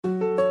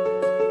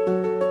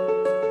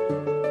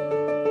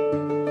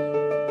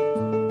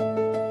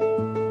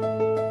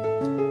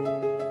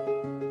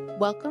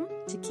Welcome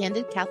to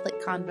Candid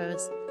Catholic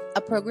Convos, a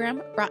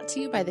program brought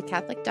to you by the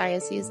Catholic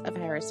Diocese of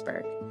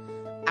Harrisburg.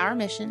 Our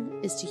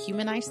mission is to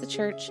humanize the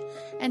Church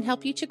and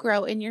help you to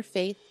grow in your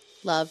faith,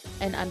 love,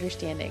 and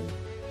understanding.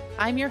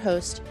 I'm your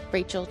host,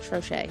 Rachel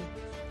Trochet,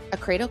 a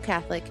cradle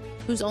Catholic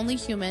who's only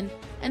human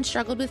and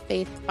struggled with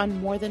faith on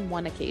more than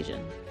one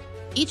occasion.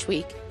 Each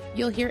week,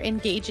 you'll hear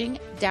engaging,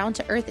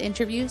 down-to-earth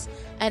interviews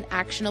and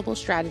actionable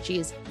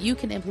strategies you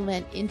can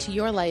implement into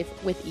your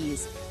life with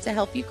ease to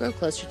help you grow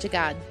closer to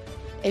God.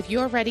 If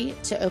you're ready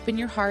to open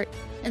your heart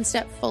and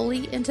step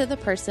fully into the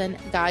person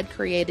God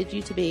created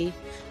you to be,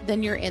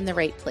 then you're in the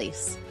right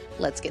place.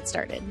 Let's get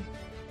started.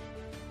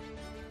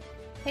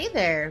 Hey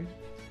there.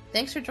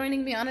 Thanks for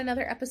joining me on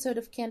another episode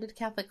of Candid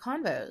Catholic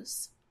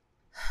Convos.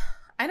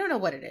 I don't know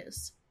what it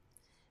is.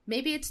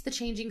 Maybe it's the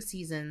changing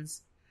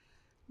seasons,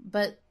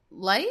 but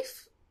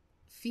life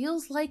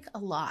feels like a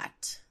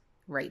lot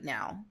right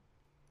now.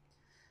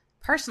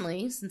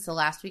 Personally, since the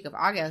last week of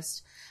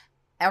August,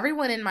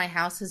 everyone in my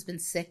house has been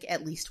sick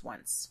at least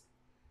once.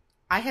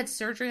 I had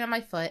surgery on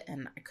my foot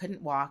and I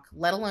couldn't walk,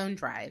 let alone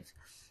drive.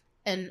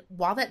 And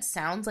while that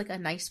sounds like a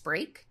nice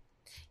break,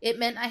 it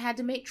meant I had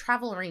to make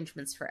travel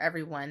arrangements for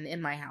everyone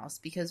in my house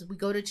because we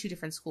go to two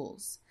different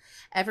schools.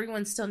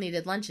 Everyone still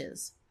needed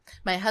lunches.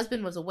 My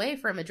husband was away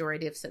for a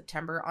majority of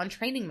September on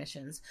training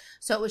missions,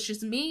 so it was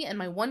just me and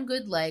my one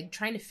good leg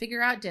trying to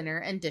figure out dinner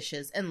and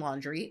dishes and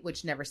laundry,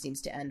 which never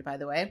seems to end, by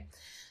the way.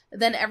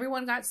 Then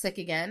everyone got sick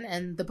again,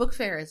 and the book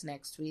fair is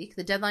next week.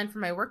 The deadline for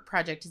my work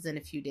project is in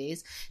a few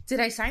days. Did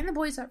I sign the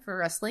boys up for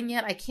wrestling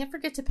yet? I can't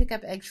forget to pick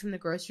up eggs from the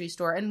grocery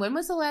store. And when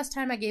was the last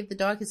time I gave the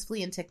dog his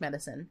flea and tick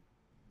medicine?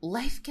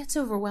 Life gets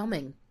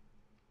overwhelming.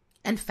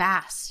 And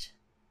fast.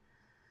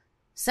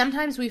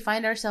 Sometimes we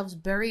find ourselves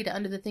buried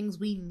under the things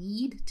we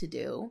need to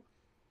do,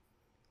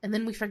 and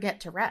then we forget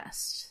to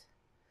rest.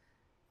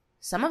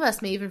 Some of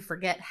us may even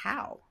forget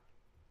how.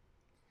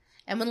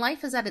 And when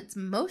life is at its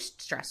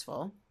most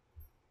stressful,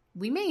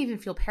 we may even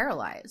feel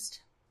paralyzed.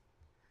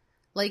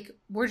 Like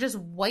we're just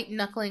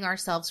white-knuckling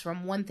ourselves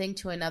from one thing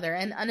to another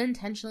and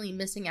unintentionally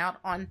missing out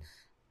on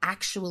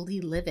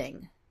actually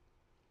living.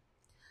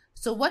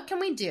 So what can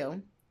we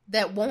do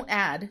that won't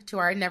add to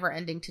our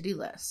never-ending to-do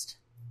list?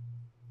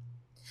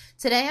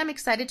 Today, I'm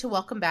excited to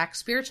welcome back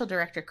Spiritual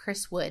Director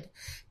Chris Wood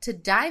to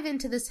dive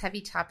into this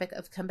heavy topic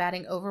of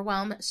combating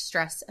overwhelm,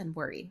 stress, and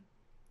worry.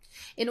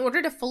 In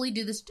order to fully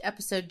do this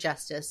episode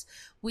justice,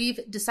 we've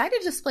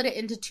decided to split it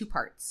into two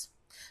parts.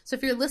 So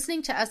if you're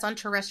listening to us on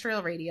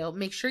terrestrial radio,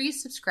 make sure you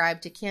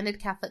subscribe to Candid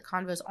Catholic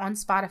Convos on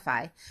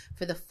Spotify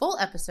for the full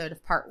episode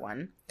of Part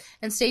 1,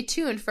 and stay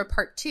tuned for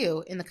Part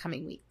 2 in the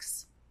coming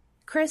weeks.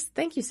 Chris,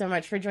 thank you so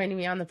much for joining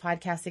me on the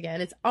podcast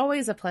again. It's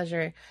always a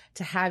pleasure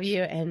to have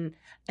you, and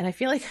I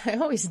feel like I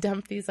always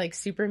dump these like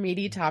super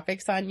meaty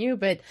topics on you,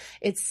 but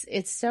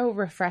it's so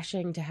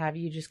refreshing to have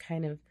you just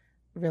kind of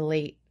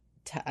relate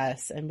to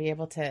us and be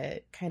able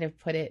to kind of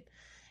put it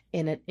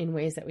in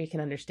ways that we can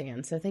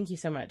understand. So thank you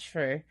so much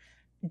for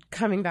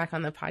coming back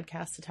on the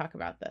podcast to talk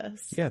about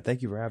this. Yeah,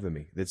 thank you for having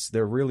me.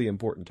 They're really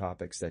important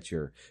topics that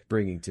you're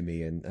bringing to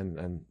me,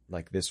 and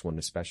like this one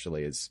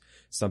especially is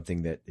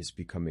something that is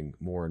becoming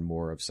more and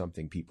more of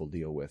something people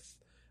deal with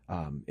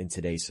in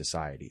today's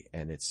society,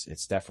 and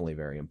it's definitely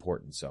very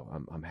important. So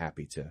I'm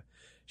happy to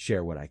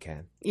share what I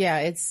can. Yeah,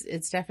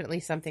 it's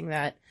definitely something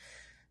that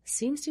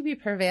seems to be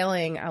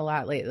prevailing a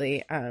lot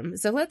lately.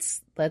 So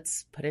let's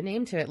put a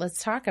name to it.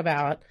 Let's talk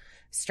about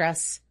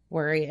stress,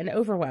 worry, and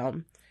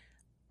overwhelm.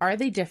 Are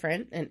they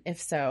different? And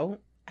if so,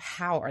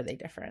 how are they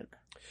different?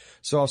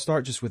 So I'll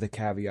start just with a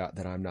caveat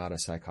that I'm not a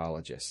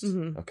psychologist.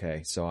 Mm-hmm.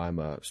 Okay. So I'm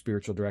a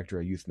spiritual director,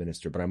 a youth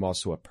minister, but I'm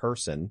also a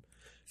person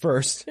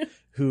first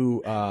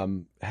who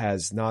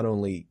has not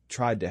only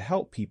tried to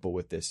help people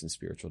with this in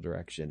spiritual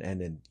direction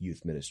and in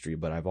youth ministry,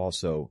 but I've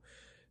also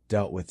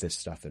dealt with this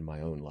stuff in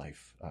my own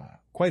life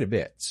quite a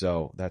bit.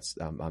 So that's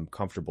I'm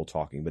comfortable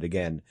talking. But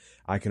again,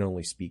 I can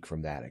only speak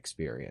from that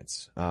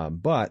experience.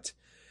 But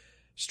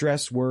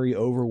stress, worry,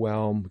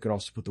 overwhelm, we could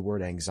also put the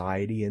word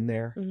anxiety in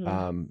there.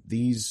 Mm-hmm.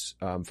 These,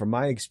 from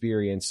my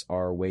experience,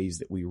 are ways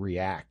that we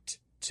react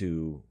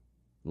to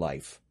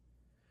life.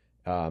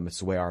 It's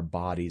the way our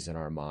bodies and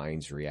our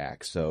minds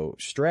react. So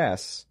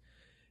stress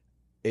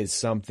is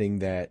something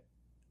that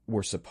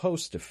we're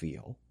supposed to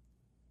feel.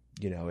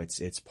 You know,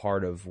 it's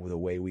part of the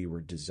way we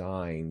were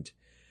designed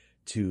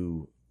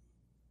to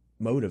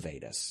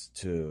motivate us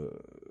to,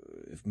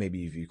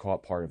 maybe if you call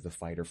it part of the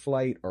fight or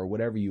flight or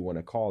whatever you want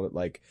to call it.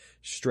 Like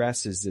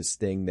stress is this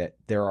thing that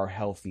there are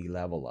healthy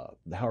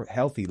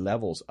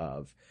levels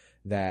of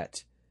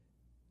that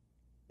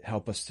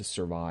help us to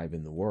survive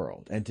in the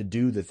world and to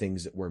do the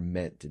things that we're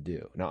meant to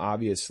do. Now,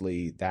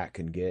 obviously that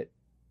can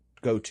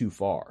go too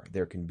far.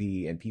 There can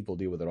be, and people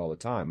deal with it all the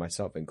time,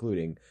 myself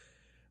including,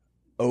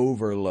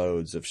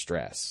 overloads of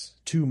stress,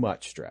 too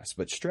much stress.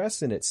 But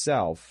stress in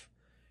itself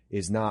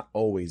is not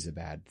always a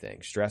bad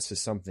thing. Stress is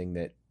something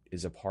that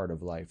is a part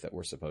of life that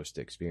we're supposed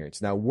to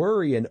experience. Now,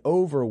 worry and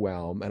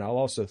overwhelm, and I'll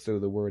also throw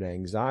the word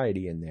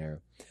anxiety in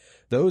there,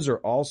 those are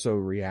also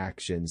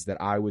reactions that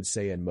I would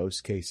say in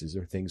most cases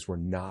are things we're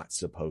not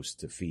supposed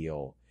to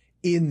feel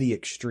in the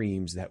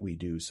extremes that we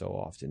do so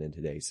often in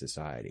today's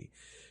society.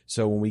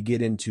 So when we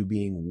get into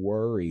being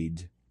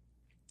worried,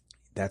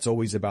 that's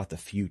always about the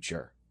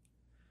future.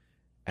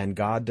 And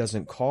God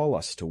doesn't call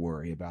us to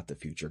worry about the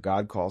future.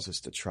 God calls us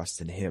to trust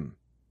in him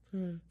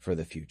for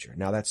the future.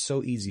 Now, that's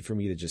so easy for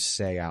me to just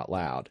say out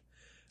loud,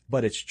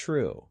 but it's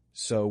true.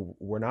 So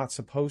we're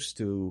supposed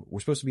to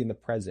be in the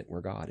present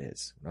where God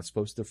is. We're not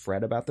supposed to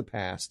fret about the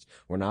past.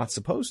 We're not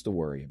supposed to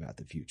worry about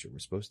the future. We're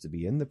supposed to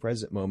be in the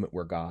present moment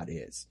where God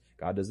is.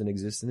 God doesn't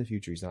exist in the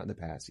future. He's not in the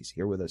past. He's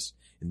here with us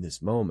in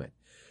this moment.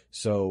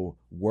 So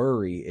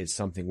worry is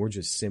something we're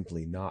just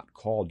simply not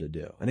called to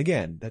do. And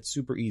again, that's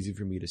super easy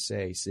for me to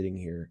say sitting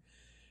here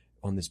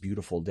on this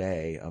beautiful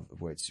day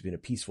where it's been a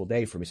peaceful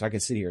day for me. So I can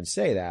sit here and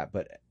say that,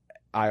 but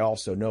I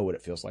also know what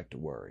it feels like to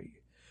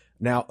worry.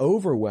 Now,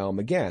 overwhelm,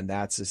 again,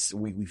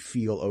 we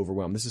feel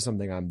overwhelmed. This is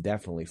something I'm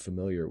definitely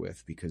familiar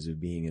with because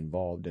of being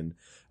involved in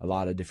a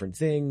lot of different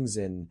things,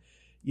 and,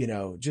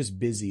 just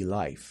busy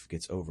life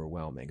gets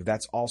overwhelming.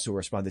 That's also a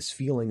response, this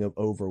feeling of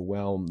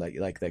overwhelm,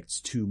 like that's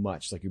too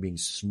much, like you're being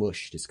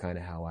smushed is kind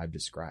of how I've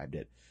described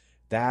it.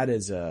 That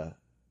is a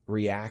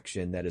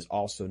reaction that is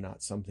also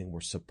not something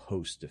we're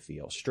supposed to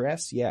feel.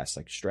 Stress, yes,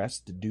 like stress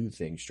to do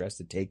things, stress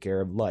to take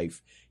care of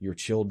life, your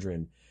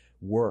children,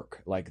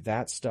 work, like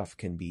that stuff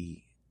can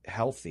be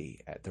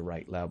healthy at the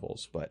right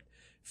levels, but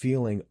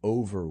feeling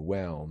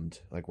overwhelmed,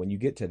 like when you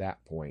get to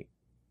that point,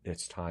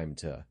 it's time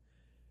to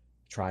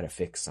try to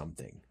fix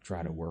something,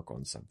 try to work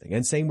on something.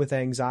 And same with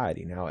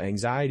anxiety. Now,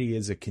 anxiety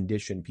is a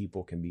condition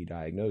people can be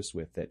diagnosed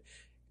with that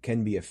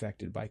can be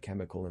affected by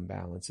chemical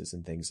imbalances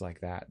and things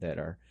like that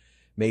are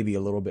maybe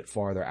a little bit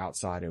farther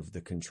outside of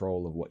the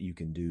control of what you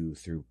can do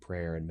through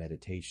prayer and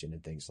meditation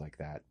and things like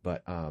that.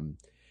 But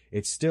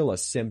it's still a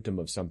symptom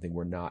of something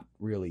we're not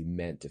really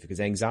meant to, because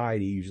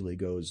anxiety usually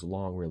goes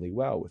along really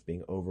well with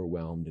being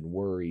overwhelmed and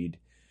worried.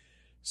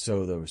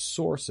 So the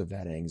source of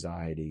that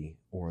anxiety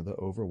or the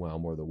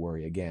overwhelm or the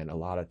worry, again, a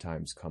lot of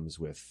times comes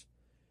with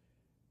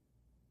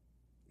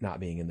not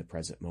being in the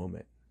present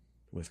moment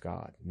with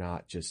God,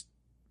 not just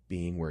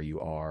being where you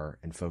are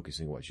and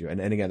focusing what you, and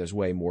again, there's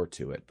way more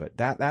to it, but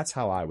that's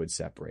how I would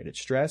separate it.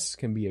 Stress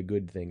can be a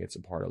good thing. It's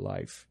a part of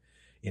life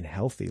in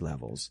healthy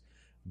levels.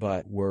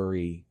 But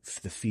worry,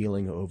 the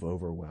feeling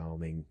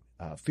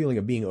of feeling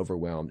of being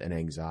overwhelmed and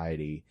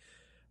anxiety,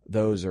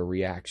 those are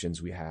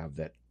reactions we have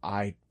that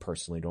I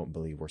personally don't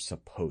believe we're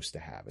supposed to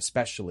have,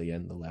 especially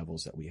in the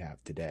levels that we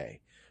have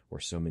today,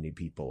 where so many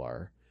people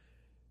are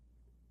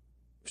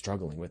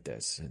struggling with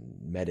this and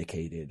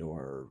medicated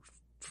or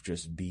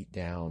just beat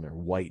down or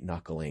white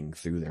knuckling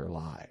through their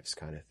lives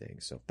kind of thing.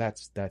 So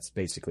that's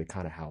basically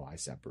kind of how I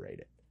separate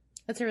it.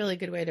 That's a really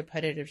good way to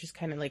put it, of just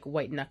kind of like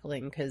white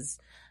knuckling, because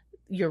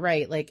you're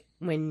right. Like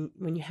when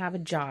you have a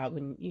job,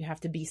 when you have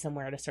to be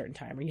somewhere at a certain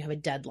time, or you have a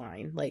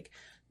deadline, like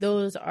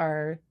those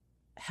are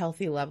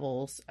healthy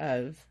levels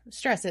of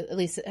stress, at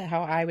least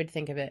how I would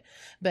think of it.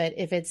 But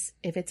if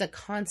it's a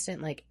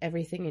constant, like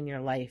everything in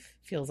your life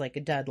feels like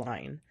a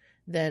deadline,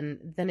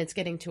 then it's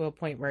getting to a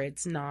point where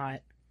it's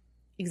not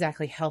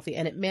exactly healthy,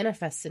 and it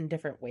manifests in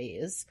different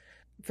ways.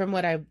 From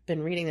what I've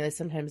been reading, that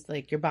sometimes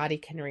like your body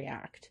can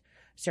react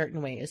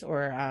certain ways,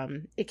 or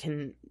it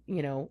can,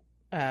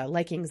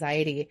 like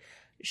anxiety,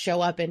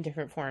 show up in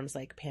different forms,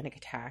 like panic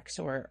attacks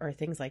or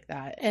things like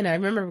that. And I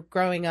remember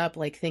growing up,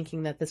 like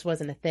thinking that this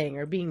wasn't a thing,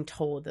 or being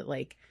told that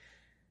like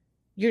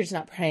you're just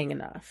not praying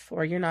enough,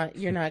 or you're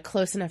not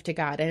close enough to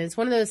God. And it's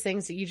one of those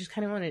things that you just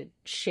kind of want to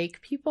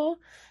shake people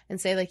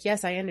and say, like,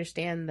 yes, I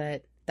understand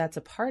that that's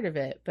a part of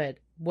it, but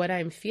what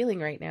I'm feeling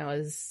right now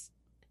is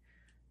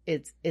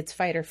it's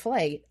fight or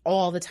flight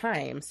all the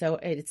time. So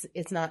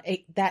it's not,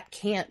 that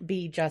can't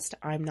be just,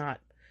 I'm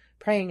not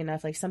praying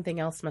enough, like something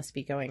else must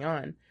be going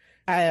on.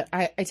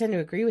 I tend to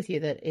agree with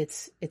you that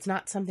it's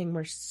not something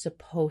we're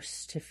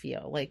supposed to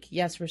feel. Like,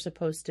 yes, we're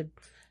supposed to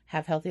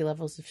have healthy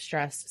levels of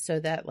stress so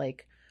that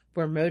like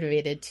we're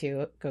motivated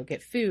to go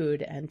get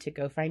food and to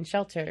go find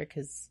shelter.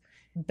 Because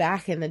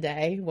back in the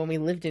day when we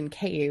lived in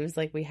caves,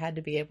 like we had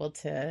to be able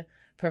to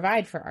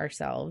provide for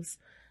ourselves.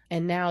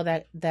 And now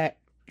that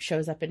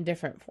shows up in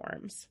different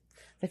forms.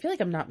 I feel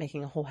like I'm not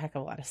making a whole heck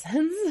of a lot of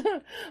sense,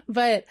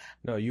 but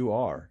no, you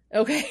are.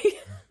 Okay.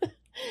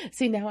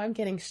 See, now I'm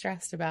getting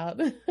stressed about.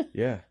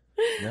 Yeah.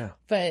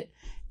 But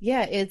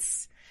yeah,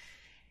 it's,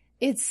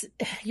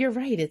 you're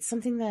right. It's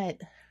something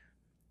that,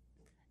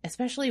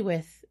 especially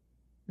with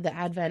the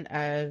advent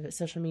of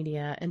social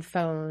media and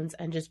phones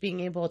and just being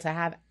able to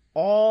have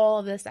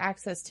all this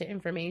access to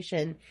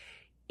information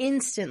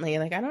instantly,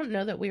 like, I don't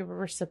know that we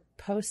were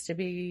supposed to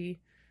be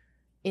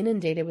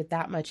inundated with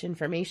that much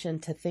information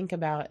to think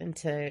about and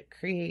to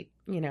create,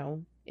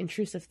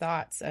 intrusive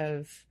thoughts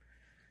of.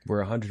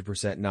 We're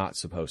 100% not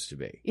supposed to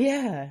be.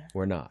 Yeah.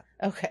 We're not.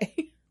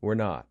 Okay. We're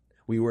not.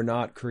 We were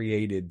not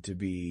created to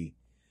be.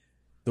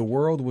 The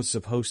world was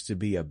supposed to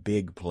be a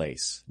big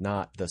place,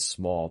 not the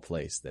small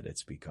place that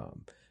it's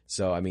become.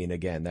 So, I mean,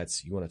 again,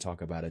 you want to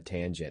talk about a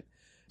tangent.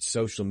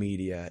 Social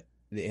media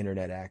the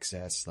internet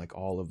access, like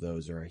all of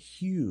those are a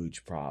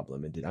huge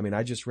problem. And I mean,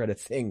 I just read a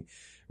thing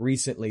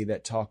recently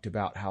that talked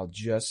about how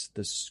just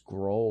the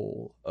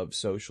scroll of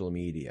social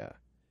media,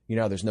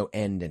 there's no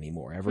end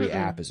anymore. Every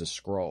app is a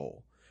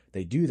scroll.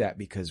 They do that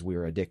because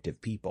we're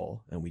addictive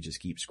people and we just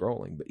keep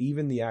scrolling. But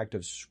even the act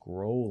of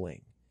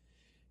scrolling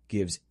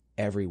gives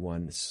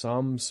everyone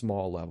some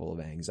small level of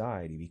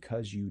anxiety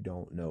because you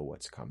don't know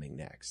what's coming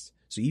next.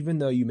 So even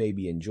though you may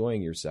be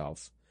enjoying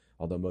yourself,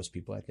 although most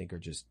people I think are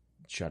just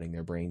shutting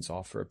their brains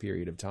off for a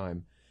period of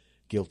time,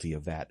 guilty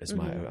of that as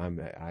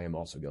I am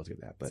also guilty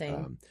of that. But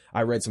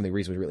I read something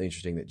recently really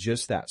interesting that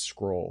just that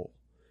scroll,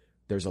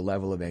 there's a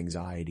level of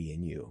anxiety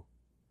in you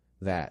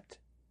that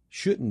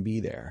shouldn't be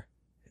there.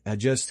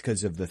 Just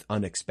because of the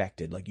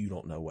unexpected, like you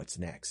don't know what's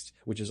next,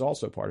 which is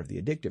also part of the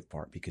addictive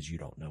part because you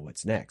don't know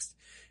what's next.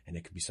 And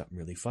it could be something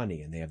really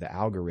funny. And they have the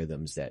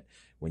algorithms that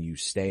when you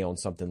stay on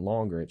something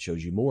longer, it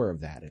shows you more of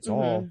that.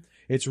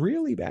 It's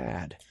really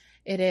bad.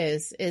 It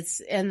is.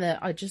 And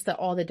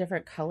all the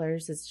different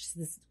colors, it's just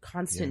this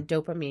constant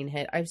dopamine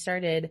hit. I've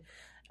started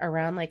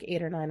around like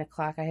 8 or 9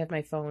 o'clock. I have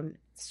my phone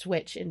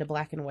switch into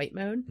black and white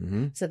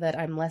mode so that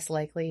I'm less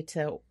likely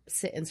to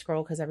sit and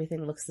scroll because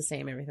everything looks the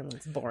same. Everything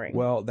looks boring.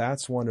 Well,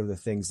 that's one of the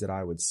things that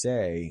I would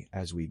say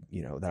as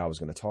that I was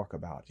going to talk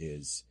about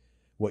is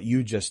what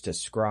you just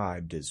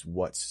described is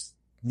what's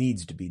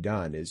needs to be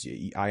done. Is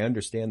I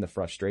understand the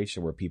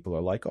frustration where people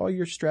are like, oh,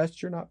 you're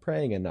stressed. You're not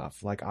praying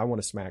enough. Like I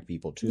want to smack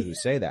people too who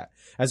say that.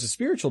 As a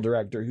spiritual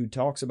director who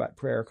talks about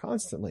prayer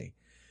constantly,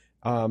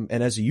 and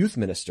as a youth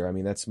minister, I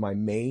mean, that's my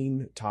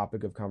main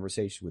topic of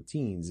conversation with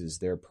teens is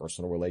their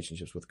personal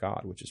relationships with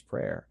God, which is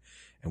prayer.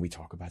 And we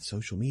talk about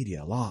social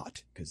media a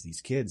lot because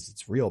these kids,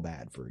 it's real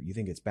bad you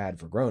think it's bad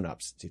for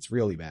grownups. It's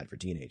really bad for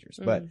teenagers.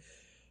 But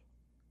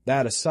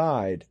that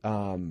aside,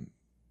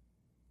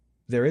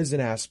 there is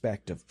an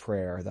aspect of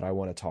prayer that I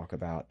want to talk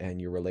about and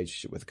your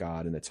relationship with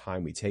God and the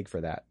time we take for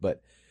that.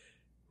 But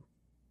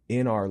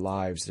in our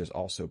lives, there's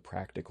also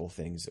practical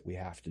things that we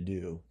have to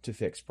do to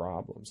fix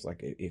problems.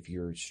 Like if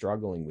you're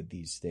struggling with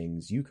these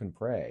things, you can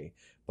pray,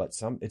 but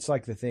it's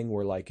like the thing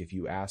where like, if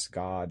you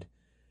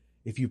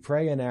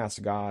pray and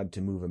ask God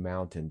to move a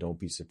mountain, don't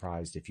be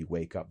surprised if you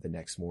wake up the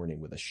next morning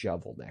with a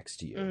shovel next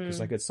to you.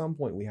 Because like at some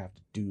point we have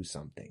to do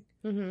something.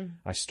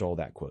 I stole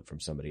that quote from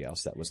somebody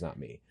else. That was not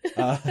me.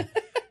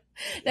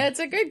 That's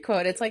a good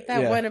quote. It's like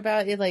that one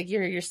about like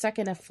you're stuck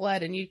in a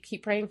flood and you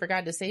keep praying for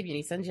God to save you and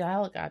he sends you a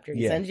helicopter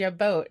and he sends you a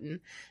boat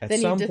and at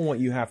some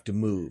point you have to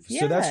move.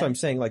 So that's what I'm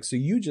saying. Like, so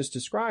you just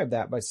described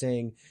that by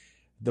saying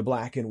the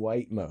black and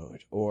white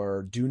mode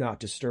or do not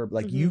disturb.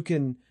 Like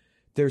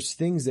there's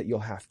things that you'll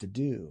have to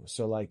do.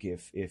 So like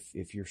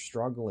if you're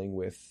struggling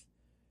with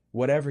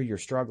whatever you're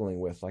struggling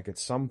with, like at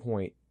some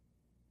point,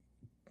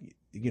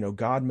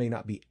 God may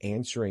not be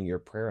answering your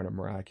prayer in a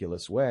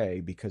miraculous way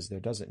because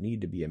there doesn't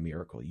need to be a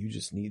miracle. You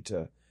just need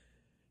to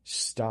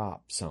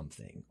stop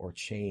something or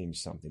change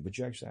something, but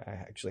I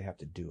actually have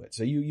to do it.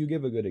 So you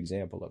give a good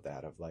example of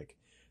that, of like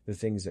the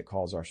things that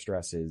cause our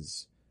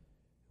stresses.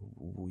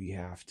 We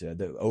have to,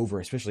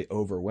 especially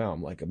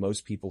overwhelm. Like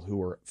most people who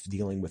are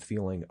dealing with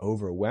feeling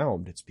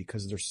overwhelmed, it's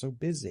because they're so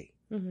busy.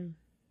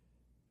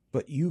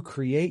 But you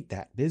create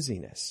that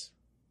busyness.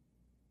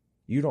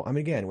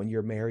 Again, when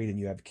you're married and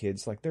you have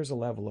kids, like there's a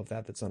level of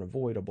that that's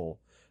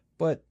unavoidable,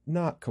 but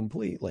not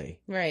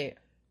completely. Right.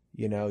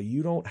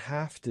 You don't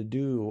have to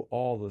do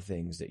all the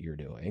things that you're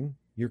doing.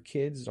 Your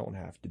kids don't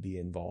have to be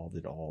involved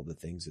in all the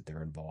things that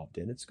they're involved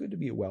in. It's good to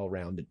be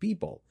well-rounded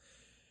people.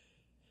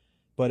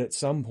 But at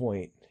some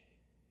point,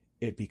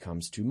 it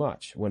becomes too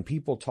much. When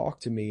people talk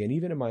to me, and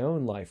even in my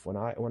own life, when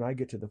I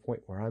get to the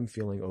point where I'm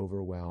feeling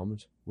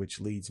overwhelmed, which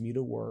leads me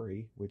to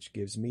worry, which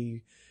gives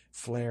me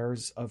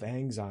flares of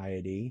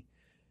anxiety,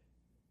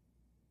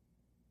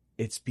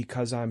 it's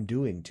because I'm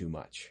doing too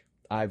much.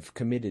 I've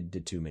committed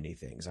to too many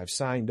things. I've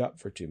signed up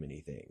for too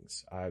many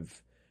things.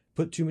 I've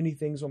put too many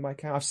things on my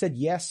calendar. I've said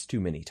yes too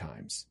many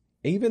times.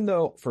 Even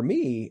though for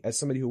me, as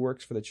somebody who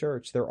works for the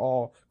church, they're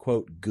all,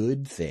 quote,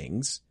 good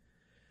things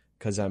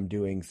because I'm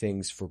doing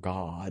things for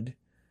God.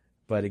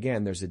 But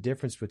again, there's a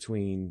difference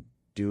between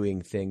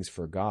doing things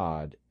for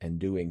God and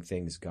doing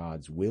things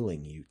God's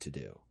willing you to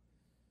do.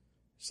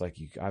 It's like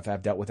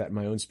I've dealt with that in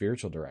my own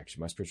spiritual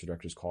direction. My spiritual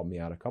director's called me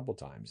out a couple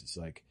times. It's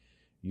like,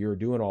 you're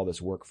doing all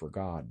this work for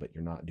God, but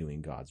you're not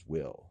doing God's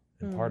will.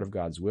 And part of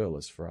God's will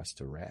is for us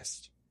to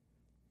rest,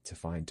 to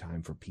find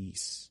time for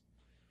peace,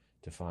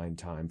 to find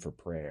time for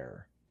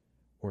prayer,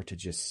 or to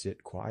just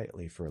sit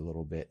quietly for a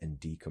little bit and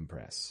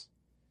decompress.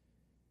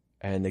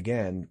 And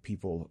again,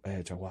 people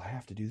talk, well, I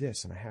have to do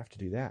this and I have to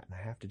do that and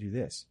I have to do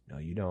this. No,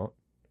 you don't.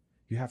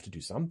 You have to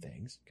do some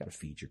things. Got to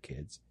feed your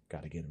kids,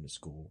 got to get them to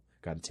school,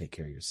 got to take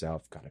care of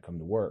yourself, got to come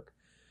to work.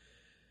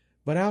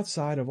 But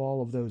outside of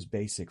all of those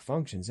basic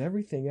functions,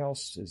 everything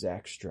else is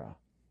extra.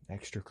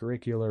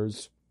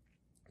 Extracurriculars,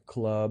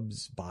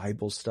 clubs,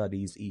 Bible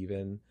studies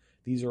even.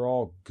 These are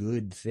all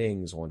good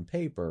things on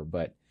paper,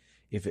 but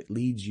if it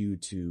leads you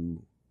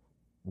to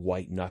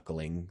white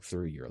knuckling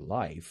through your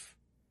life,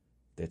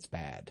 that's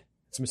bad.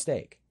 It's a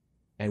mistake.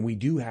 And we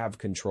do have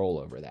control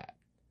over that.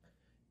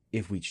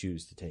 if we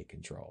choose to take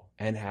control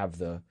and have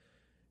the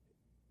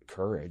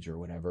courage or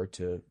whatever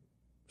to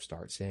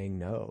start saying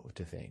no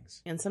to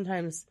things. And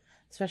sometimes,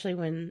 especially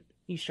when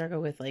you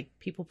struggle with like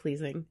people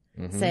pleasing,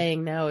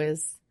 saying no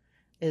is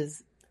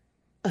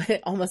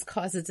it almost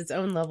causes its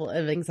own level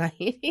of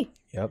anxiety.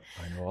 Yep,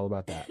 I know all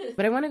about that.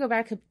 But I want to go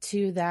back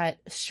to that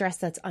stress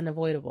that's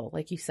unavoidable.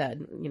 Like you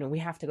said, we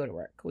have to go to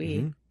work.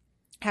 We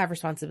have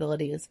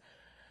responsibilities.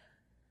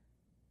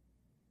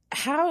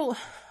 How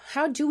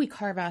do we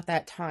carve out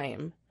that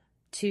time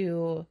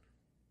to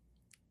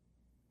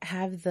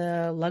have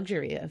the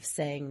luxury of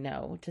saying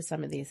no to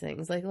some of these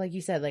things? Like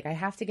you said, like I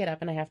have to get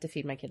up and I have to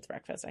feed my kids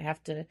breakfast. I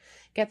have to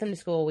get them to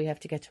school. We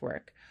have to get to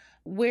work.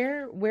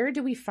 Where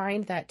do we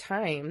find that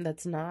time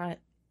that's not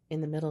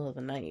in the middle of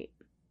the night?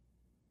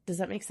 Does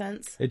that make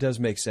sense? It does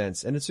make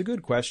sense. And it's a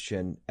good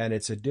question. And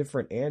it's a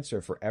different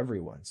answer for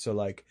everyone. So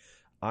like,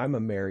 I'm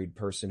a married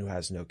person who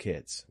has no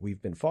kids.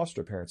 We've been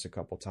foster parents a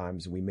couple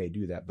times and we may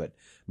do that, but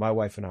my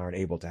wife and I aren't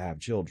able to have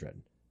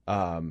children.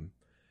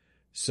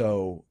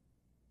 So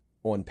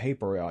on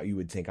paper, you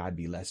would think I'd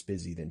be less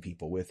busy than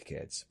people with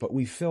kids, but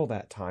we fill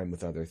that time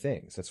with other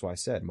things. That's why I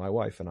said my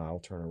wife and I will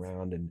turn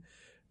around and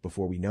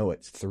before we know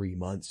it, 3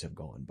 months have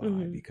gone by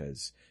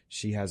because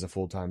she has a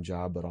full-time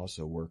job, but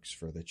also works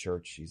for the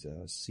church. She's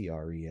a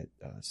CRE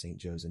at St.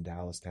 Joe's in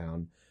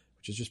Dallastown,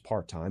 which is just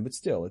part-time, but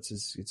still it's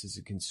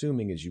as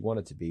consuming as you want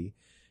it to be.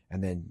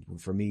 And then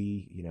for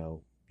me,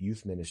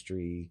 youth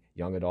ministry,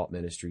 young adult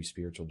ministry,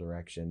 spiritual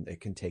direction,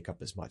 it can take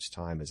up as much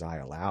time as I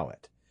allow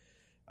it.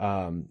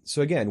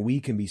 So again,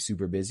 we can be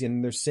super busy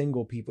and there's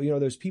single people,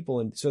 there's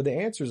people. And so the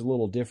answer is a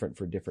little different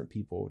for different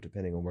people,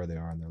 depending on where they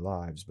are in their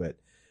lives. But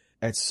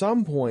at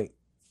some point,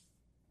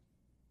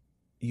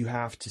 you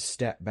have to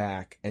step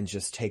back and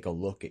just take a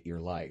look at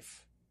your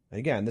life. And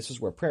again, this is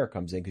where prayer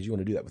comes in because you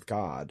want to do that with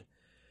God.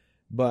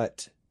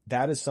 But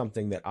that is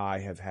something that I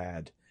have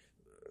had.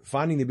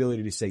 Finding the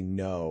ability to say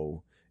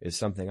no is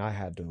something I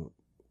had to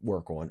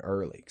work on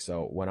early.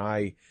 So when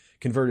I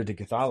converted to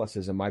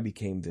Catholicism, I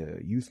became the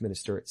youth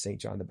minister at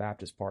St. John the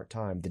Baptist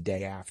part-time the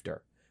day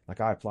after.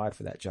 Like I applied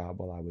for that job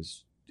while I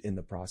was in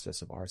the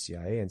process of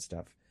RCIA and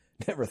stuff.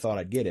 Never thought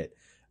I'd get it.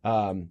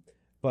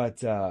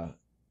 But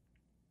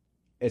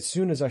as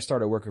soon as I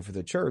started working for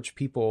the church,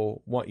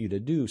 people want you to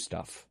do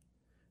stuff.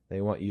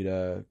 They want you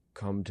to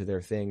come to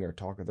their thing or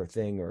talk at their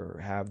thing or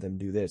have them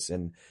do this.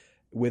 And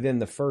within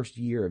the first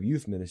year of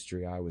youth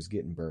ministry, I was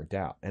getting burnt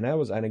out. And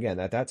again,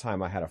 at that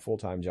time I had a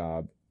full-time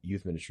job.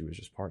 Youth ministry was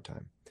just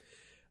part-time.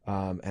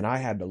 And I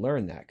had to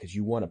learn that because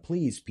you want to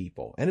please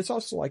people. And it's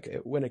also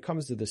like when it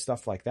comes to the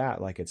stuff like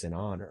that, like it's an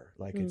honor,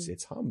 like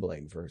it's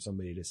humbling for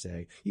somebody to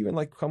say, even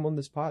like come on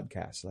this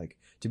podcast, like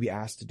to be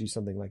asked to do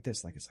something like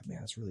this. Like, it's like, man,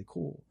 that's really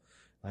cool.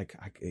 Like,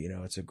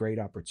 it's a great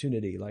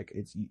opportunity. Like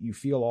you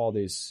feel all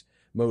this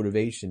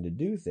motivation to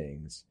do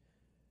things,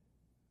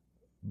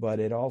 but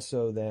it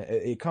also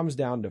it comes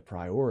down to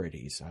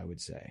priorities. I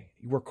would say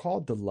we're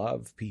called to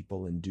love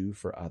people and do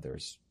for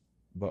others,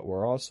 but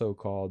we're also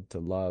called to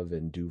love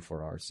and do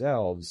for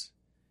ourselves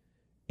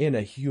in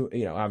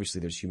obviously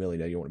there's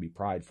humility. You don't want to be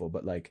prideful,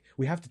 but like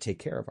we have to take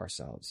care of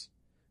ourselves.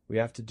 We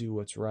have to do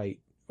what's right.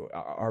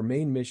 Our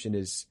main mission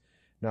is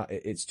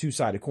it's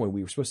two-sided coin.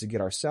 We were supposed to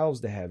get ourselves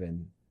to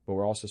heaven, but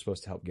we're also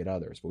supposed to help get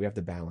others, but we have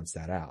to balance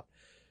that out.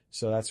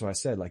 So that's why I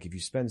said, like, if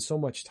you spend so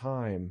much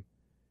time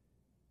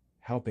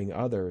helping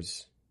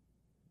others,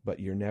 but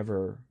you're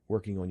never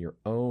working on your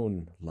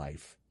own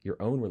life, your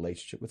own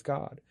relationship with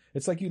God.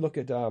 It's like you look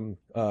at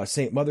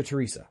Saint Mother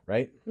Teresa,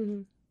 right?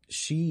 Mm-hmm.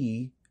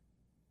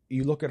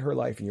 You look at her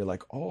life and you're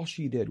like, all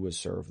she did was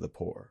serve the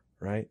poor,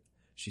 right?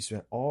 She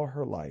spent all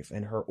her life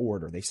and her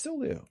order. They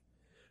still do.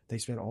 They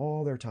spend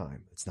all their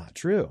time. It's not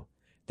true.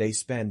 They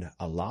spend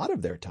a lot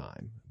of their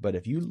time. But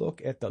if you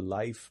look at the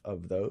life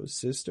of those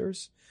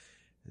sisters,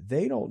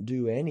 they don't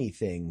do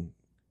anything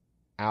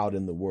out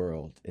in the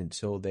world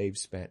until they've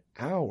spent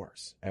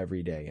hours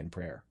every day in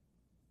prayer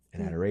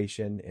and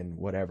adoration and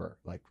whatever,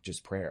 like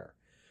just prayer.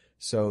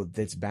 So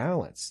that's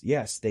balance.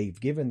 Yes, they've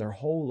given their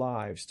whole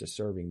lives to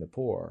serving the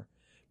poor,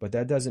 but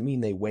that doesn't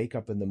mean they wake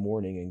up in the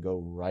morning and go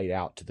right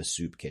out to the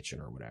soup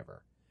kitchen or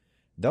whatever.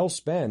 They'll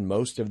spend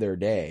most of their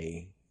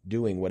day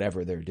doing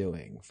whatever they're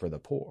doing for the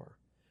poor,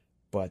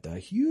 but a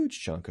huge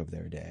chunk of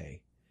their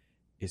day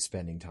is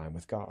spending time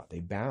with God. They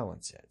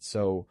balance it.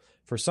 So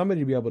for somebody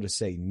to be able to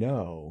say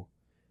no,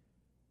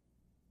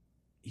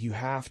 you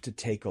have to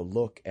take a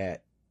look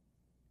at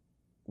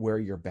where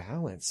your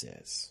balance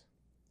is,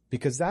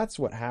 because that's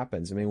what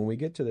happens. I mean, when we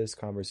get to this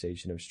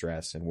conversation of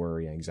stress and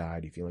worry,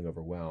 anxiety, feeling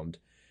overwhelmed,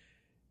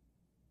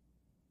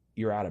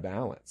 you're out of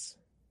balance.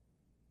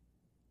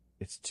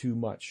 It's too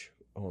much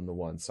on the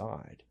one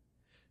side.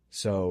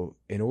 So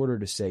in order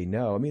to say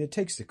no, I mean, it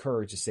takes the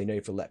courage to say no. You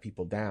have to let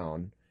people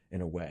down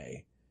in a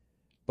way.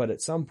 But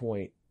at some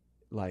point,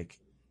 like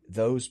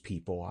those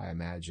people, I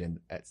imagine,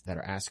 that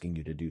are asking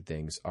you to do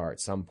things are at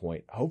some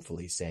point,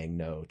 hopefully saying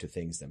no to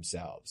things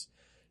themselves.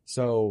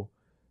 So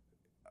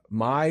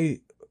the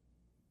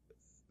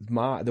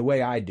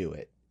way I do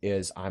it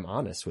is I'm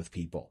honest with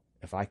people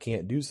If I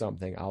can't do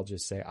something, I'll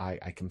just say,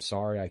 I'm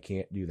sorry, I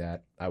can't do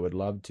that. I would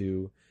love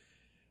to,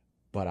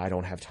 but I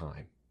don't have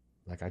time.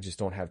 Like, I just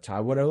don't have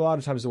time. What a lot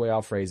of times the way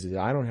I'll phrase it is,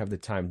 I don't have the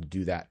time to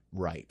do that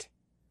right.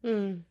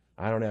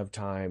 I don't have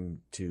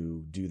time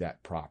to do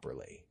that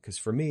properly. Because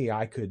for me,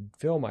 I could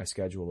fill my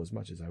schedule as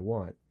much as I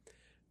want,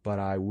 but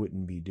I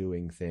wouldn't be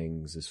doing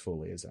things as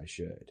fully as I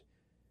should.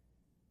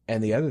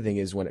 And the other thing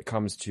is when it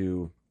comes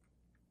to,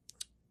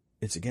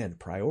 it's again,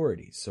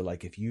 priorities. So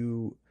like if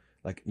you,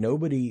 like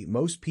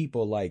most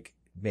people like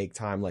make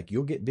time, like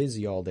you'll get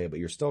busy all day, but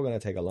you're still going to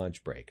take a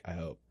lunch break, I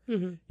hope.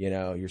 You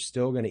know, you're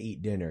still going to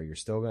eat dinner. You're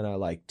still going to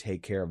like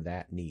take care of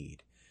that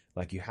need.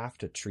 Like you have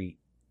to treat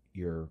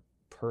your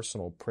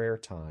personal prayer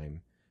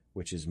time,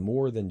 which is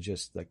more than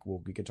just like,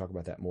 we can talk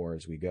about that more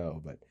as we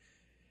go, but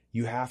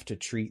you have to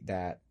treat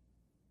that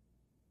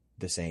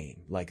the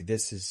same. Like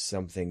this is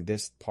something,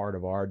 this part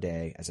of our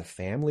day as a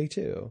family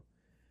too,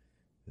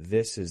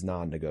 this is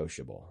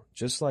non-negotiable.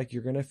 Just like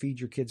you're going to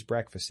feed your kids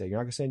breakfast. You're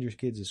not going to send your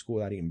kids to school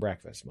without eating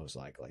breakfast, most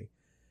likely.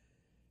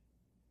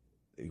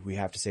 We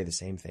have to say the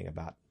same thing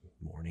about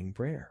morning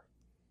prayer.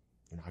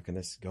 You're not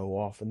going to go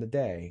off in the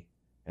day,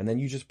 and then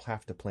you just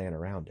have to plan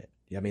around it.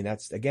 I mean,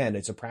 that's, again,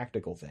 it's a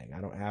practical thing.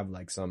 I don't have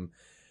like some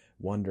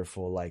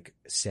wonderful like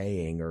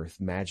saying or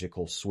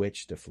magical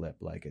switch to flip.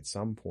 Like at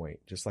some point,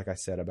 just like I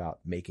said about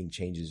making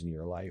changes in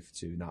your life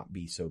to not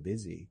be so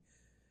busy,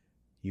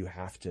 you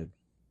have to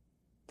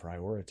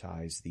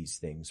prioritize these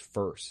things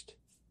first.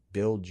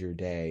 Build your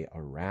day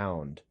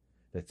around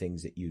the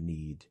things that you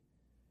need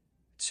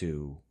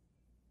to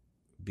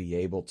be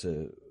able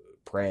to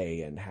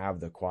pray and have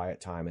the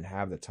quiet time and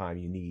have the time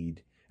you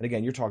need. And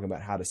again, you're talking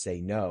about how to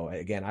say no.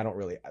 Again,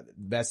 the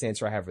best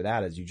answer I have for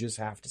that is you just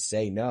have to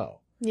say no.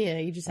 Yeah,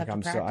 you just have to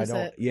practice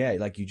it. Yeah,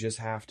 like you just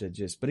have to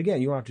but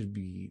again,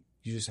 you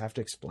just have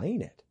to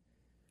explain it.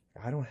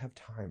 I don't have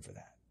time for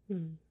that.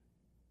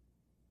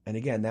 And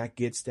again, that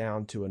gets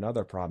down to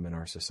another problem in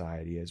our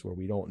society is where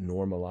we don't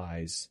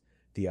normalize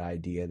the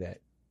idea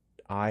that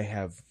I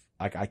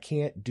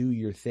can't do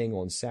your thing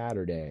on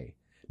Saturday,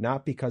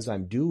 not because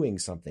I'm doing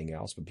something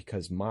else, but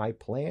because my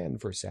plan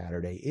for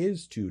Saturday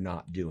is to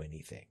not do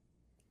anything.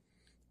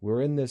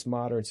 We're in this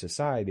modern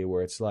society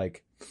where it's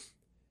like,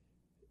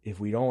 if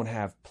we don't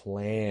have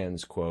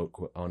plans,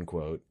 quote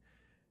unquote,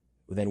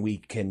 then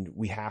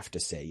we have to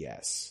say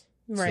yes.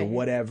 Right. So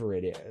whatever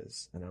it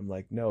is. And I'm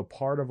like, no,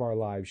 part of our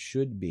lives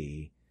should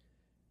be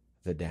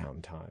the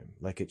downtime.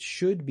 Like it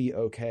should be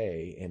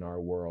okay in our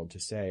world to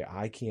say,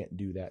 I can't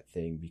do that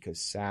thing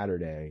because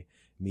Saturday,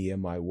 me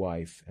and my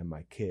wife and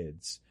my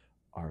kids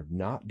are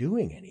not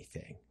doing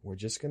anything. We're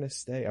just going to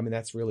stay. I mean,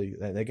 that's really,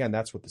 and again,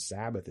 that's what the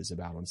Sabbath is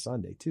about on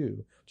Sunday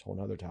too. It's a whole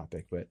nother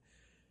topic, but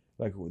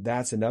like,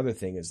 that's another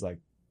thing is like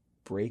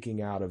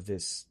breaking out of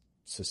this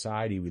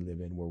society we live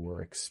in where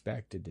we're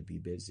expected to be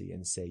busy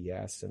and say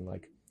yes. And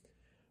like,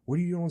 what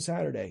do you do on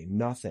Saturday?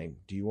 Nothing.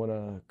 Do you want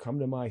to come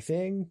to my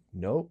thing?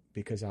 Nope,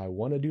 because I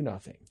want to do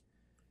nothing.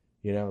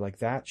 You know, like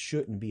that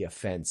shouldn't be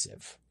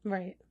offensive.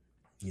 Right.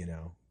 You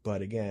know,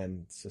 but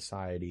again,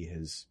 society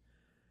has,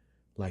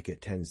 like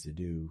it tends to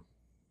do,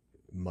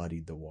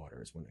 muddied the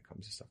waters when it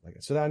comes to stuff like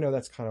that. So I know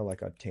that's kind of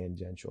like a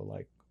tangential,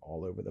 like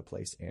all over the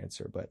place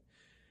answer, but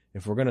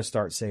if we're going to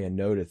start saying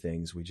no to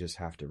things, we just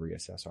have to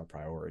reassess our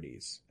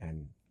priorities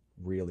and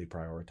really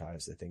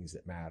prioritize the things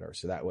that matter.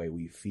 So that way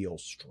we feel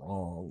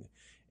strong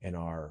in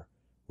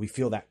we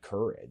feel that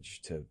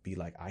courage to be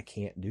like, I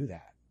can't do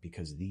that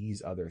because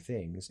these other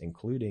things,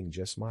 including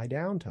just my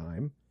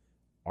downtime,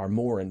 are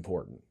more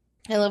important.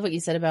 I love what you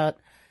said about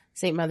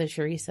St. Mother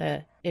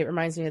Teresa. It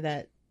reminds me of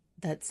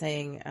that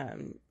saying,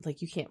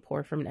 like you can't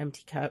pour from an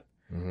empty cup.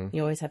 Mm-hmm.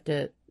 You always have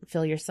to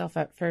fill yourself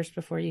up first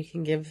before you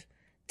can give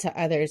to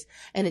others.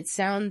 And it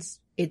sounds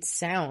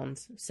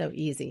so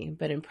easy,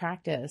 but in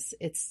practice,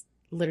 it's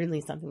literally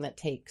something that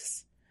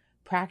takes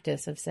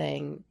practice of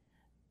saying,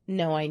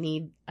 no, I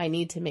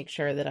need to make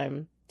sure that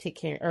I'm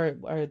taking care,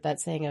 or that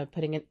saying of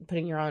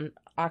putting your own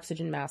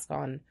oxygen mask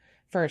on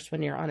first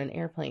when you're on an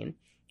airplane.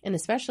 And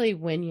especially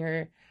when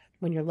your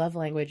love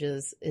language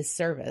is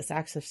service,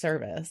 acts of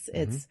service,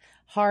 mm-hmm. It's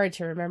hard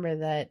to remember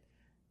that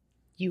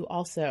you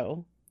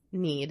also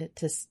need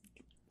to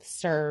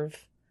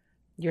serve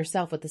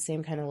yourself with the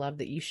same kind of love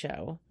that you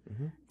show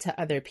mm-hmm. to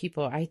other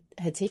people. I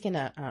had taken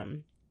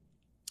a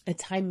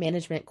time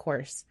management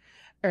course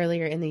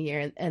earlier in the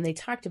year, and they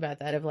talked about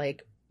that of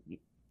like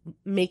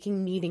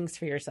making meetings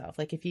for yourself.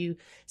 Like if you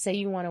say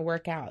you want to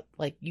work out,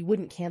 like you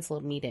wouldn't cancel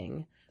a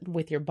meeting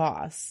with your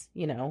boss,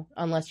 you know,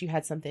 unless you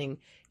had something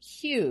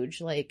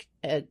huge, like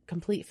a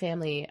complete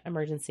family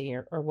emergency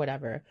or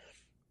whatever.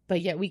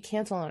 But yet we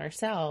cancel on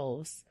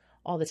ourselves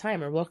all the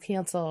time, or we'll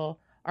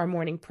cancel our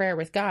morning prayer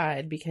with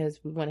God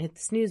because we want to hit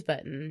the snooze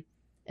button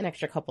an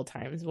extra couple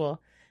times.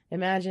 Well,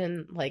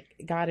 imagine like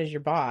God is your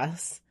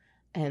boss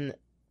and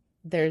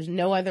there's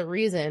no other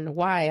reason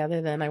why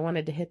other than I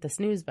wanted to hit the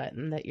snooze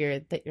button that you're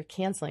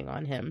canceling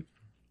on him.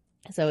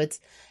 So it's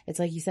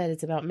like you said,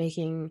 it's about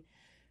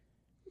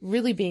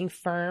really being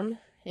firm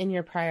in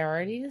your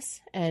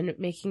priorities and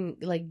making,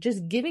 like,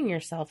 just giving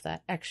yourself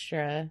that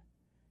extra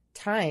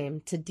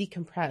time to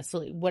decompress.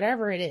 So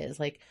whatever it is,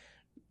 like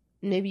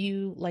maybe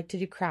you like to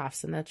do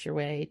crafts and that's your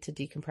way to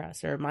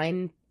decompress, or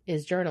mine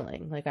is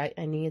journaling. Like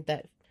I need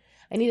that.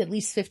 I need at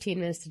least 15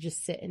 minutes to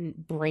just sit and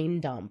brain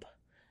dump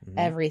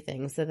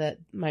everything so that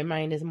my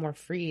mind is more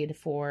freed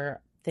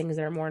for things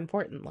that are more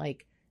important,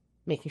 like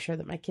making sure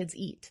that my kids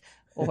eat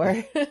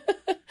or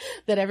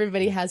that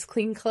everybody has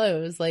clean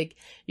clothes. Like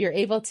you're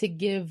able to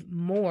give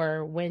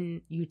more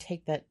when you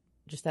take that,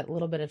 just that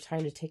little bit of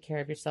time to take care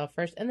of yourself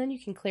first. And then you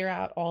can clear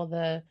out all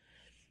the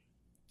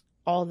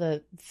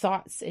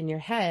thoughts in your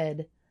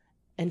head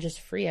and just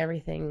free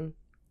everything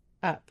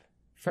up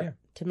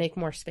to make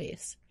more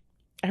space.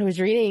 I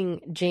was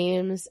reading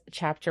James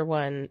chapter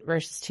 1,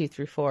 verses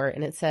 2-4,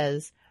 and it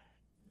says,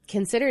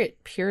 "Consider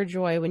it pure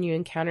joy when you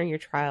encounter your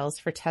trials,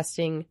 for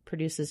testing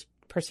produces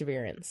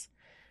perseverance."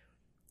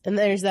 And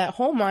there's that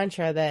whole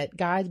mantra that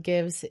God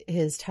gives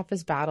his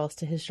toughest battles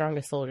to his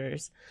strongest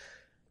soldiers.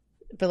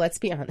 But let's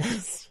be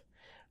honest.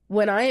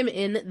 When I am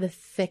in the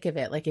thick of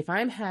it, like if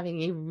I'm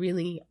having a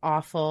really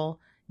awful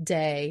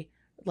day,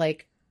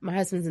 like my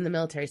husband's in the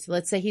military, so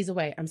let's say he's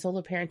away, I'm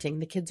solo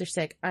parenting, the kids are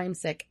sick, I'm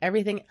sick,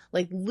 everything,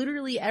 like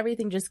literally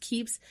everything just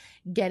keeps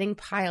getting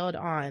piled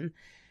on.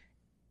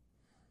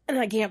 And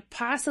I can't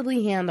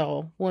possibly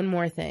handle one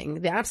more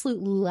thing. The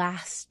absolute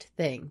last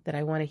thing that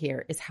I want to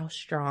hear is how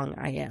strong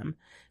I am.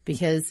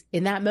 Because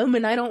in that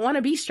moment, I don't want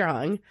to be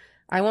strong.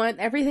 I want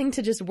everything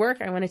to just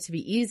work. I want it to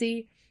be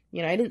easy.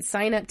 You know, I didn't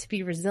sign up to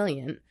be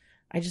resilient.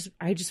 I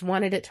just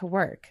wanted it to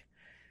work.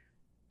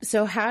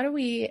 So how can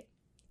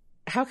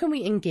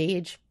we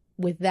engage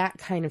with that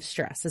kind of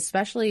stress,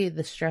 especially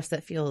the stress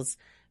that feels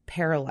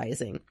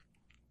paralyzing?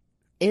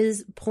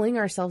 Is pulling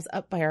ourselves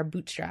up by our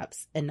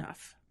bootstraps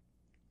enough?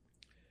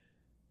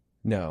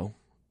 No.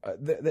 I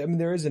mean,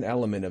 there is an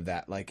element of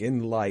that. Like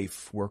in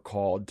life, we're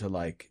called to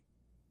like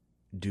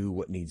do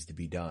what needs to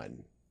be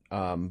done.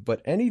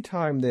 But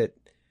anytime that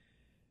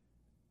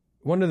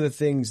one of the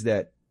things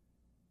that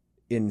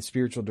in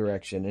spiritual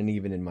direction and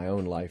even in my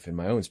own life, in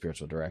my own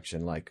spiritual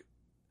direction, like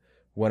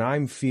when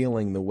I'm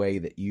feeling the way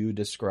that you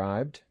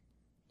described,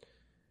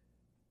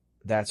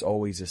 that's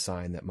always a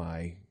sign that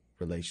my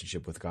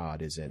relationship with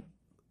God isn't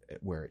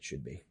where it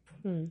should be.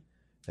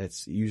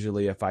 That's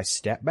usually if I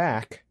step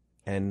back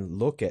and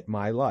look at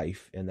my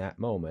life in that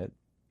moment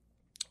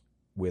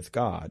with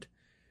God,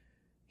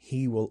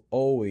 he will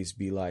always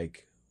be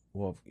like,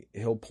 well,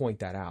 he'll point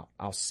that out.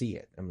 I'll see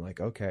it. I'm like,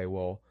 okay,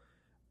 well,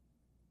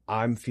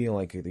 I'm feeling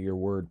like your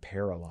word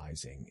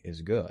paralyzing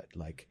is good.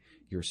 Like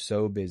you're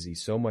so busy,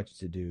 so much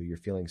to do. You're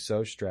feeling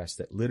so stressed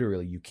that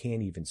literally you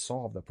can't even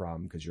solve the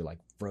problem because you're like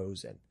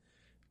frozen.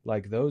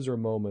 Like those are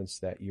moments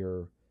that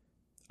you're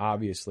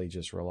obviously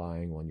just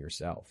relying on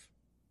yourself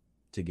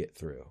to get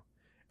through.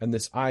 And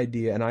this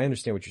idea, and I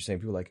understand what you're saying.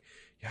 People are like,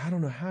 yeah, I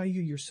don't know how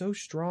you're so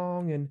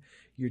strong and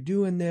you're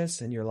doing this.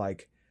 And you're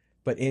like,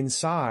 but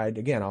inside,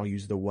 again, I'll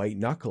use the white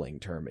knuckling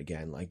term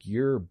again. Like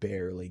you're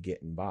barely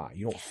getting by.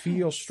 You don't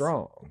feel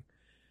strong.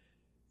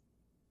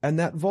 And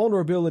that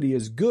vulnerability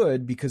is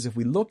good because if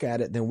we look at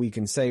it, then we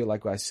can say,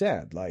 like I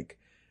said, like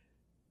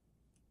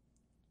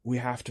we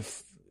have to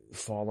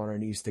fall on our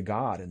knees to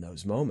God in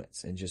those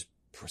moments and just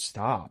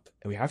stop.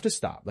 And we have to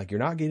stop. Like you're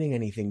not getting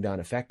anything done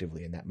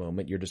effectively in that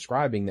moment. You're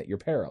describing that you're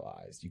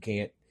paralyzed. You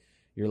can't,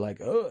 you're like,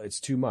 oh,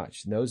 it's too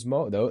much. And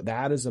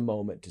that is a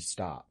moment to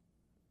stop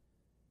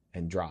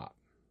and drop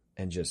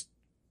and just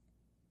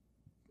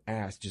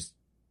ask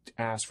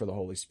for the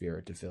Holy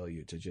Spirit to fill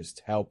you, to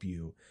just help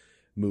you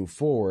move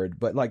forward.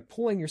 But like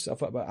pulling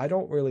yourself up, I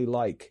don't really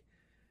like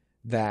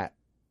that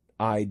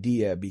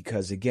idea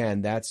because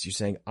again, that's you're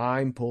saying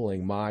I'm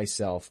pulling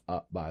myself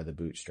up by the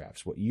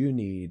bootstraps. What you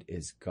need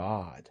is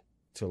God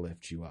to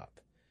lift you up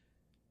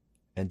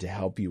and to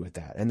help you with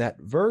that. And that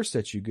verse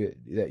that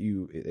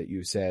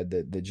you said,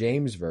 the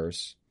James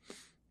verse,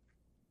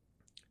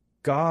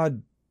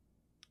 God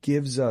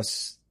gives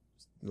us,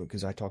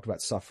 because I talked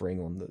about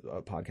suffering on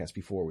the podcast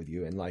before with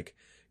you, and like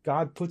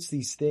God puts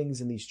these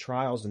things and these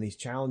trials and these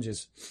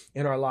challenges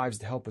in our lives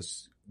to help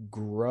us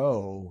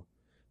grow,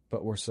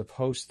 but we're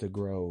supposed to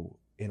grow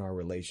in our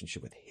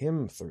relationship with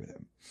him through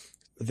them.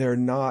 They're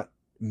not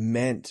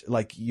meant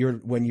like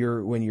when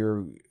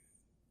you're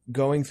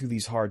going through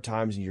these hard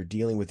times and you're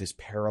dealing with this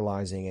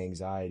paralyzing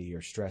anxiety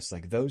or stress,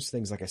 like those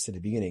things, like I said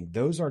at the beginning,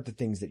 those aren't the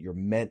things that you're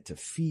meant to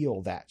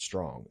feel that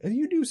strong. And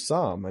you do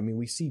some. I mean,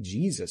 we see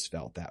Jesus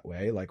felt that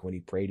way, like when he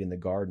prayed in the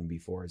garden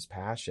before his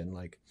passion,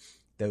 like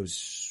those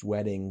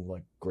sweating,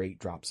 like great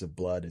drops of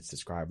blood, it's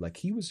described, like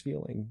he was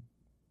feeling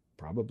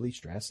probably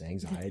stress,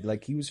 anxiety,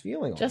 like he was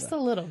feeling all just that.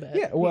 A little bit.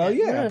 Yeah. Well,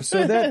 yeah.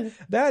 So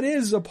that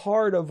is a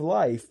part of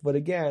life. But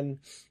again,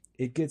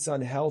 it gets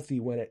unhealthy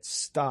when it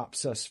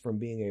stops us from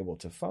being able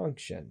to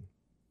function.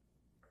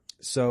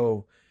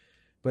 So,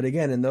 but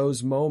again, in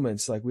those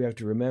moments, like we have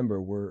to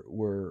remember,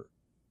 we're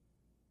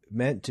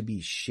meant to be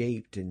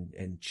shaped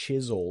and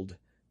chiseled,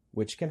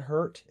 which can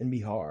hurt and be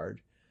hard.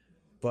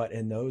 But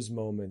in those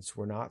moments,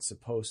 we're not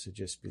supposed to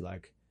just be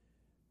like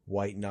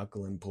white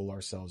knuckle and pull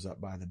ourselves up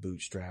by the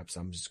bootstraps.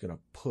 I'm just going to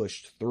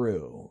push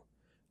through.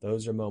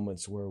 Those are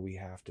moments where we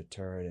have to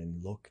turn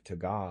and look to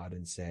God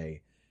and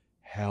say,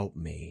 help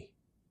me.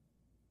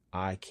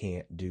 I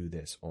can't do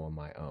this on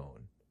my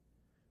own.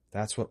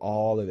 That's what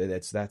all of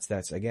it,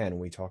 that's again,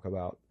 we talk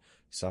about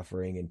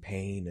suffering and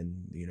pain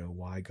and,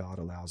 why God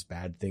allows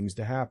bad things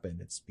to happen.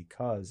 It's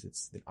because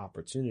it's the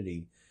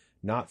opportunity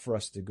not for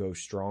us to go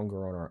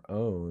stronger on our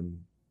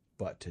own,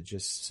 but to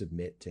just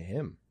submit to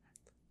him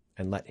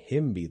and let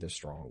him be the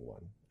strong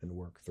one and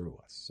work through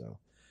us. So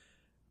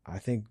I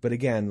think, but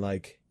again,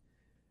 like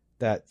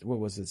that, what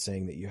was it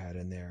saying that you had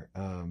in there?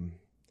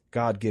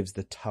 God gives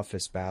the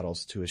toughest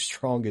battles to his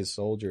strongest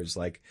soldiers.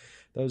 Like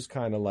those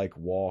kind of like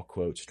wall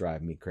quotes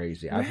drive me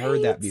crazy. I've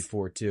heard that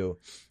before too,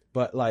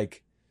 but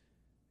like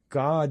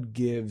God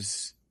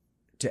gives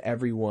to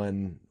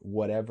everyone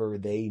whatever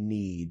they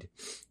need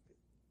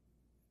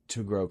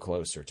to grow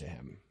closer to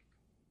him.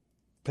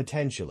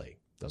 Potentially.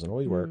 Doesn't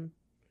always work.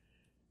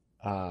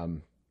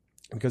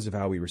 Because of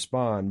how we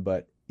respond.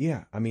 But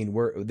yeah, I mean,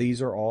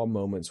 these are all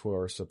moments where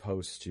we're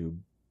supposed to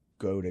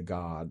go to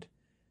God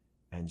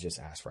and just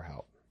ask for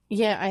help.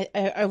 Yeah,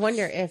 I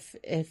wonder if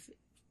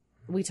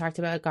we talked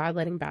about God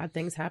letting bad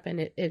things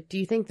happen. Do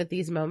you think that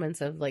these moments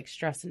of like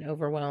stress and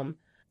overwhelm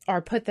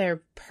are put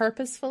there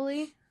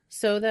purposefully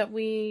so that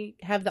we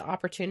have the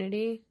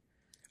opportunity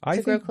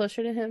to grow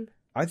closer to him?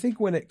 I think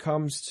when it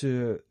comes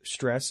to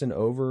stress and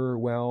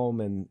overwhelm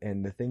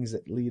and the things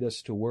that lead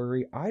us to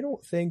worry, I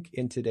don't think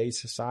in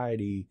today's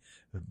society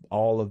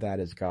all of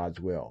that is God's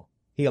will.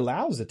 He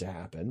allows it to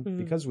happen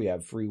because we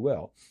have free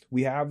will.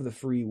 We have the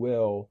free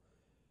will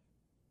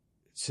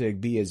to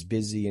be as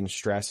busy and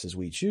stressed as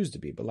we choose to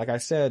be. But like I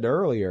said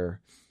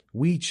earlier,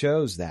 we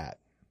chose that.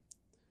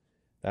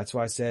 That's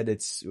why I said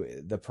it's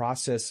the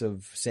process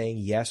of saying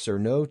yes or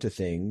no to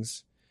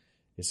things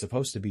is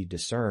supposed to be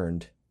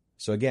discerned.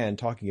 So again,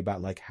 talking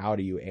about like, how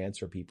do you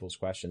answer people's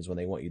questions when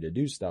they want you to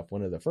do stuff?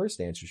 One of the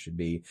first answers should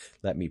be,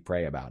 let me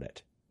pray about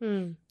it.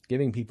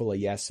 Giving people a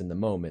yes in the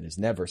moment is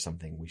never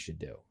something we should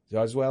do,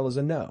 as well as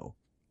a no.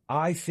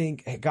 I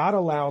think God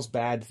allows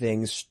bad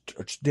things,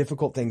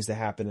 difficult things to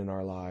happen in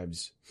our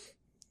lives.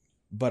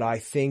 But I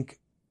think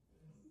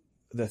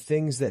the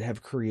things that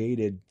have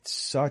created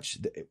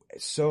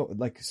so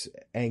like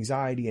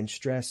anxiety and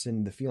stress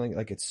and the feeling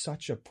like it's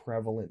such a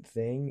prevalent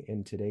thing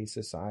in today's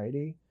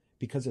society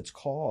because it's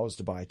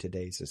caused by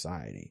today's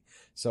society.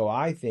 So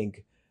I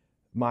think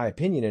my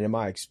opinion and in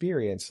my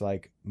experience,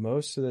 like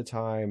most of the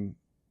time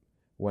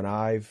when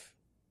I've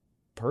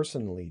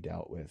personally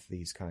dealt with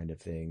these kind of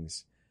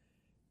things,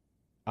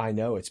 I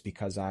know it's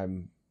because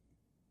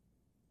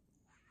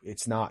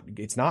it's not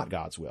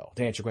God's will.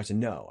 To answer your question,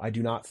 no, I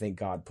do not think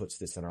God puts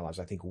this in our lives.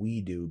 I think we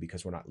do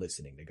because we're not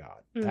listening to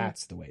God.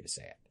 That's the way to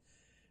say it.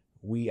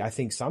 I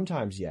think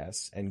sometimes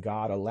yes, and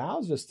God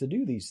allows us to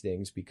do these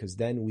things because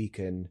then we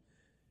can,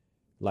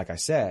 like I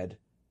said,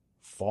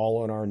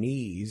 fall on our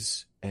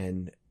knees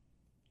and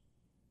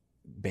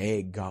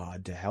beg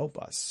God to help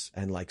us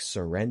and like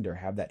surrender,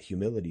 have that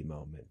humility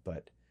moment.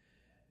 But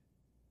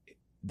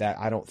that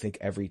I don't think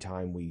every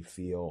time we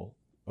feel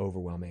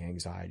overwhelming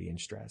anxiety and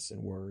stress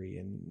and worry,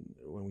 and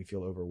when we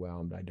feel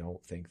overwhelmed, I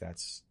don't think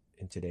that's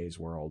in today's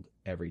world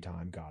every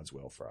time God's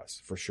will for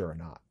us. For sure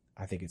not.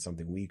 I think it's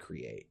something we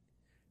create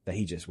that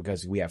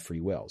because we have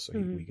free will, so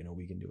we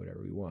can do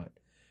whatever we want.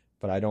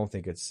 But I don't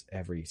think it's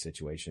every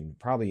situation.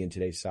 Probably in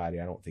today's society,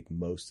 I don't think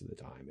most of the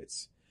time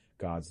it's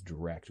God's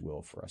direct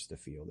will for us to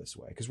feel this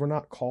way, because we're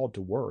not called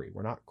to worry.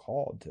 We're not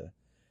called to,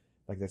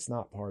 like, that's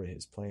not part of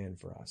his plan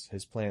for us.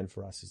 His plan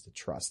for us is to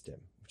trust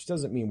him, which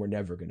doesn't mean we're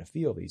never going to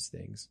feel these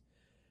things,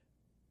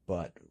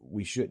 but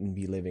we shouldn't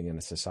be living in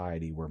a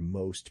society where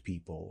most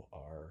people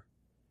are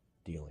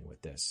dealing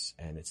with this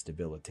and it's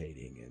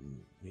debilitating.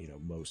 And,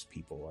 most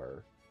people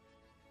are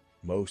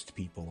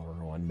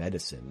on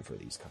medicine for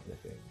these kind of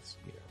things,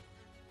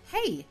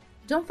 Hey,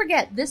 don't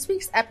forget, this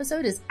week's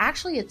episode is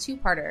actually a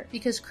two-parter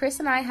because Chris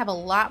and I have a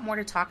lot more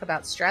to talk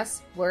about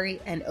stress,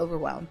 worry, and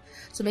overwhelm.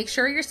 So make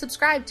sure you're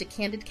subscribed to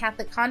Candid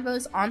Catholic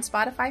Convos on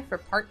Spotify for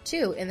part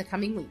 2 in the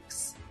coming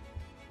weeks.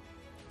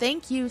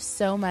 Thank you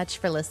so much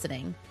for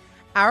listening.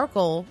 Our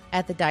goal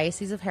at the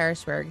Diocese of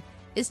Harrisburg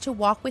is to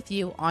walk with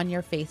you on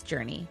your faith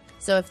journey.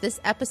 So if this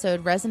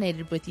episode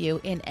resonated with you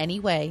in any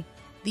way,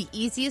 the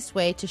easiest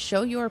way to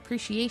show your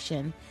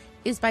appreciation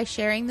is by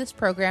sharing this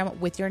program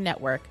with your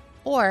network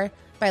or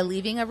by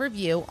leaving a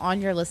review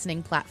on your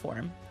listening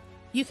platform.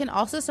 You can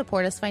also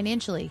support us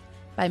financially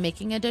by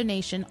making a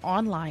donation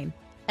online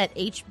at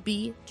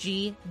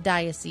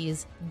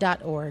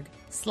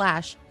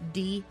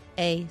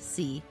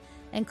hbgdiocese.org/DAC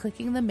and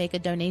clicking the Make a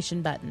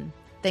Donation button.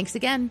 Thanks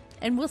again,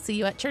 and we'll see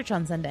you at church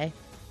on Sunday.